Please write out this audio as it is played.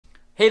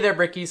Hey there,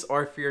 Brickies,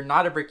 or if you're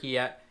not a Brickie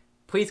yet,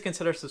 please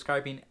consider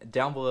subscribing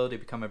down below to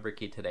become a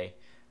Brickie today.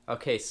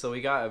 Okay, so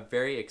we got a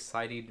very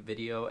exciting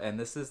video, and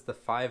this is the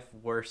 5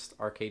 worst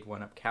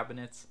ARCADE1UP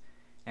cabinets.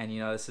 And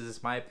this is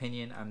just my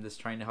opinion. I'm just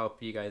trying to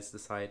help you guys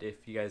decide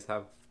if you guys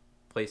have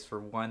place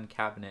for one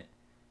cabinet,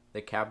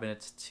 the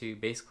cabinets to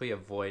basically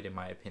avoid, in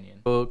my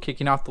opinion. So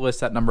kicking off the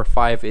list at number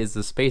 5 is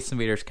the Space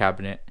Invaders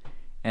cabinet,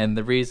 and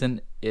the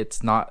reason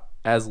it's not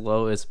as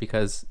low is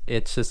because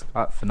it's just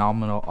got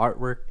phenomenal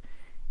artwork.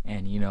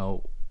 And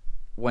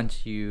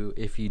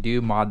if you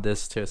do mod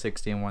this to a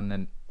 16:1,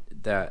 then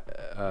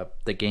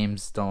the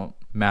games don't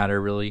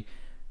matter really.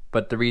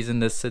 But the reason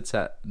this sits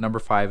at number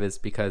 5 is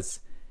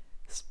because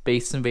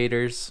Space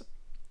Invaders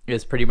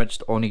is pretty much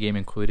the only game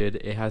included.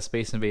 It has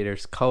Space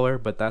Invaders Color,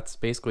 but that's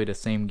basically the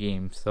same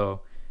game,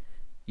 so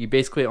you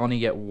basically only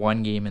get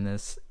one game in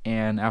this.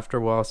 And after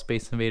a while,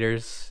 Space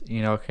Invaders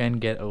can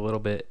get a little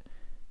bit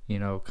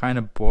kind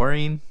of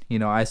boring.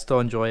 I still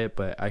enjoy it,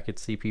 but I could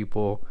see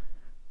people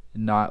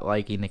not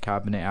liking the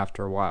cabinet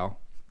after a while,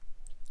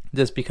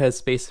 just because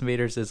Space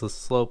Invaders is a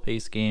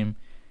slow-paced game.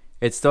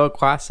 It's still a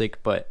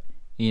classic, but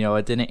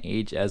it didn't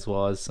age as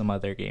well as some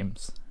other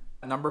games.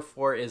 Number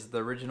 4 is the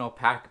original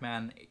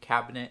Pac-Man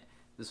cabinet.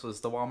 This was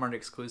the Walmart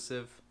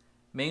exclusive,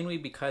 mainly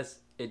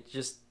because it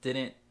just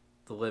didn't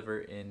deliver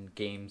in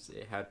games.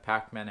 It had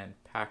Pac-Man and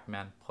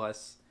Pac-Man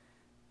Plus,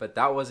 but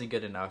that wasn't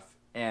good enough.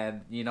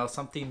 And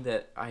something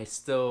that I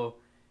still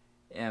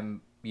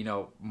am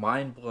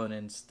mind blown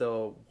and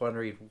still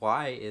wondering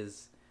why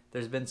is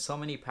there's been so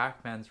many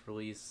Pac-Mans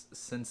released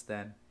since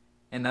then,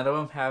 and none of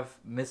them have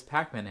Miss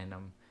Pac-Man in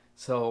them.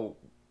 So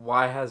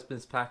why has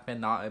Miss Pac-Man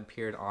not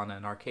appeared on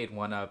an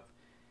ARCADE1UP?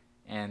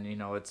 And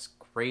it's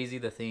crazy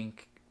to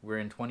think we're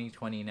in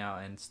 2020 now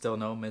and still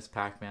no Miss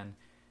Pac-Man.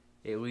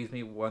 It leaves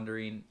me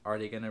wondering, are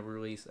they going to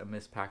release a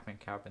Miss Pac-Man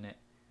cabinet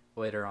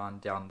later on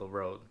down the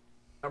road?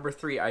 Number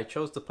 3, I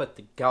chose to put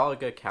the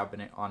Galaga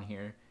cabinet on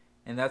here,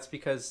 and that's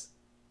because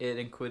it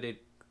included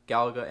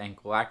Galaga and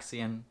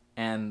Galaxian,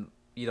 and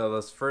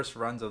those first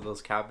runs of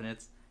those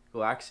cabinets,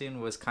 Galaxian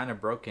was kind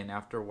of broken.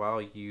 After a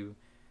while, you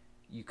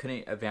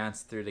couldn't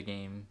advance through the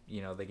game.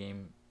 The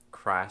game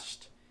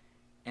crashed,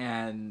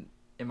 and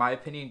in my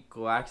opinion,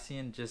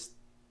 Galaxian just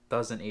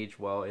doesn't age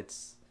well.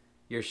 It's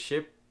your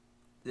ship,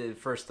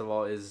 first of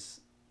all,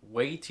 is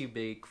way too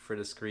big for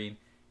the screen,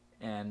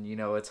 and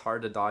it's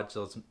hard to dodge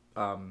those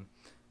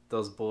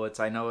bullets.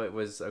 I know it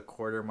was a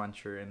quarter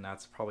muncher, and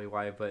that's probably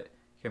why, but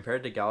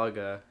compared to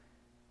Galaga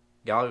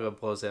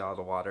blows it out of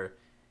the water.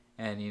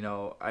 And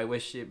I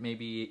wish it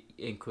maybe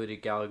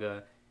included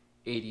Galaga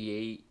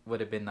 88,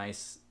 would have been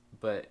nice,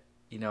 but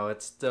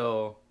it's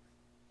still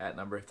at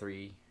number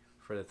 3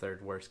 for the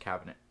 3rd worst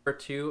cabinet. Number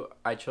 2,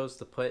 I chose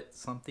to put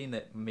something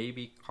that may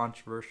be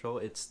controversial.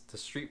 It's the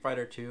Street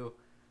Fighter 2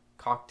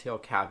 cocktail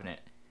cabinet.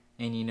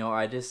 And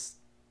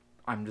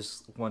I'm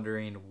just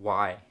wondering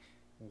why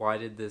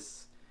did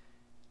this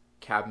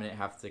cabinet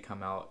have to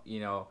come out?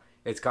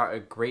 It's got a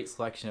great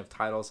selection of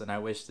titles, and I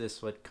wish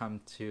this would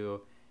come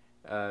to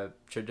a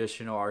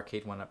traditional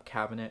ARCADE1UP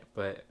cabinet,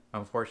 but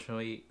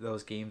unfortunately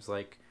those games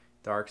like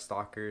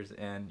Darkstalkers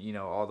and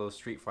all those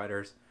Street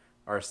Fighters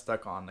are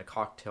stuck on the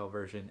cocktail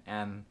version.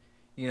 And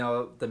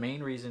the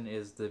main reason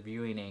is the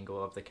viewing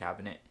angle of the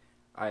cabinet.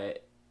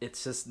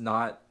 It's just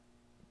not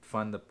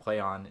fun to play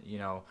on.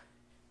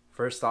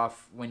 First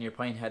off, when you're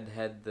playing head to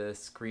head, the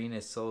screen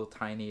is so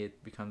tiny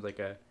it becomes like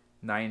a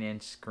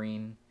 9-inch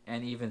screen,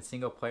 and even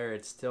single player,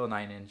 it's still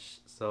 9-inch.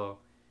 So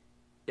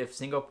if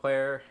single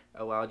player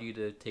allowed you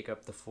to take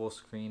up the full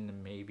screen,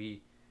 then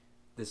maybe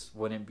this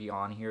wouldn't be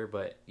on here.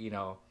 But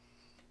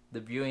the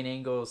viewing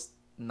angle is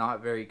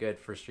not very good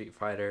for Street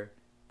Fighter.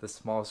 The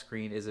small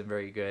screen isn't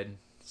very good,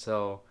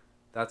 so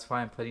that's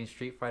why I'm putting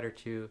Street Fighter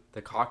 2,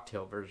 the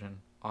cocktail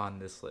version, on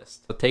this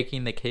list. So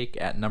taking the cake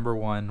at number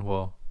 1,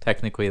 well,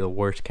 technically the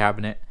worst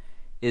cabinet,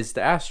 is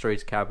the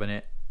Asteroids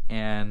cabinet.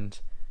 And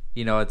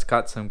it's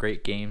got some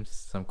great games,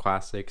 some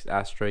classics: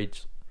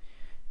 Asteroids,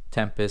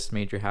 Tempest,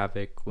 Major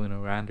Havoc, Lunar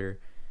Lander.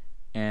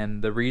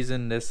 And the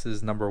reason this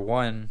is number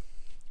 1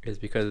 is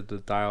because of the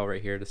dial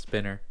right here, the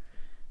spinner.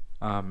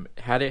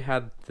 Had it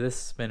had this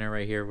spinner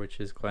right here, which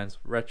is Glenn's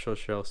Retro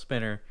Show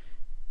spinner,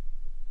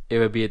 it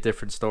would be a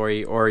different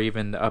story, or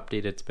even the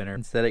updated spinner.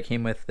 Instead, it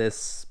came with this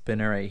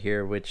spinner right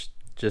here, which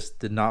just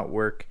did not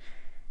work.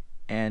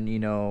 And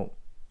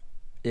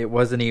it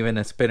wasn't even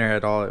a spinner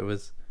at all. It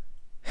was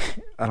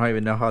I don't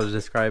even know how to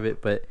describe it,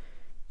 but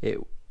it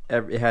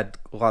had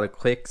a lot of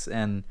clicks.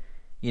 And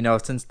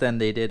since then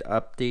they did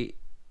update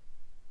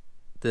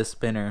this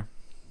spinner,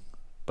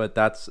 but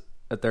that's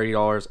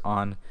 $30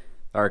 on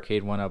the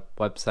ARCADE1UP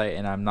website,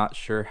 and I'm not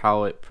sure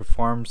how it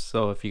performs.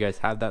 So if you guys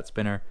have that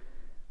spinner,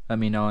 let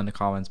me know in the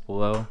comments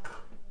below.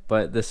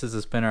 But this is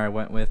the spinner I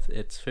went with.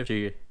 It's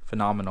 50,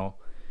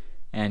 phenomenal.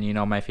 And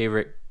my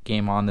favorite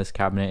game on this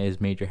cabinet is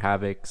Major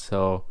Havoc,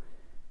 so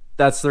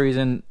that's the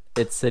reason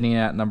it's sitting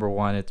at number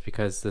 1. It's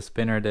because the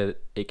spinner that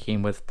it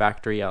came with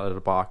factory out of the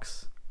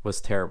box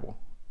was terrible,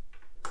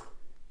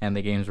 and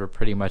the games were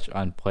pretty much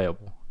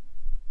unplayable.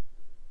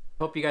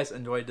 Hope you guys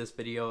enjoyed this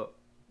video.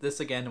 this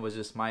again was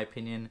just my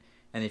opinion,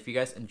 and if you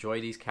guys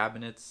enjoy these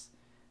cabinets,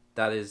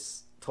 that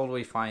is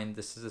totally fine.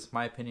 This is just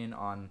my opinion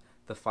on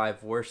the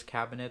 5 worst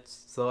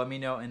cabinets. So let me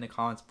know in the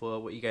comments below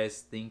what you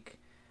guys think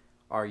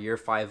are your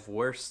 5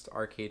 worst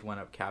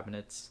ARCADE1UP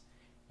cabinets.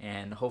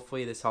 And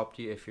hopefully this helped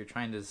you if you're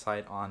trying to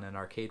decide on an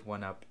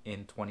ARCADE1UP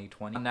in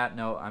 2020. On that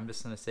note, I'm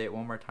just going to say it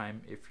one more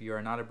time. If you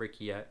are not a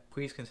brickie yet,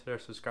 please consider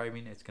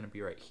subscribing. It's going to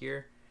be right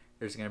here.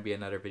 There's going to be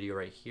another video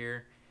right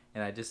here.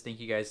 And I just thank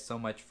you guys so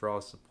much for all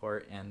the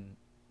support, and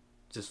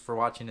just for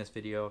watching this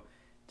video.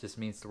 Just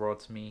means the world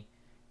to me.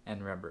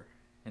 And remember,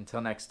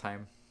 until next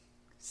time,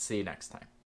 see you next time.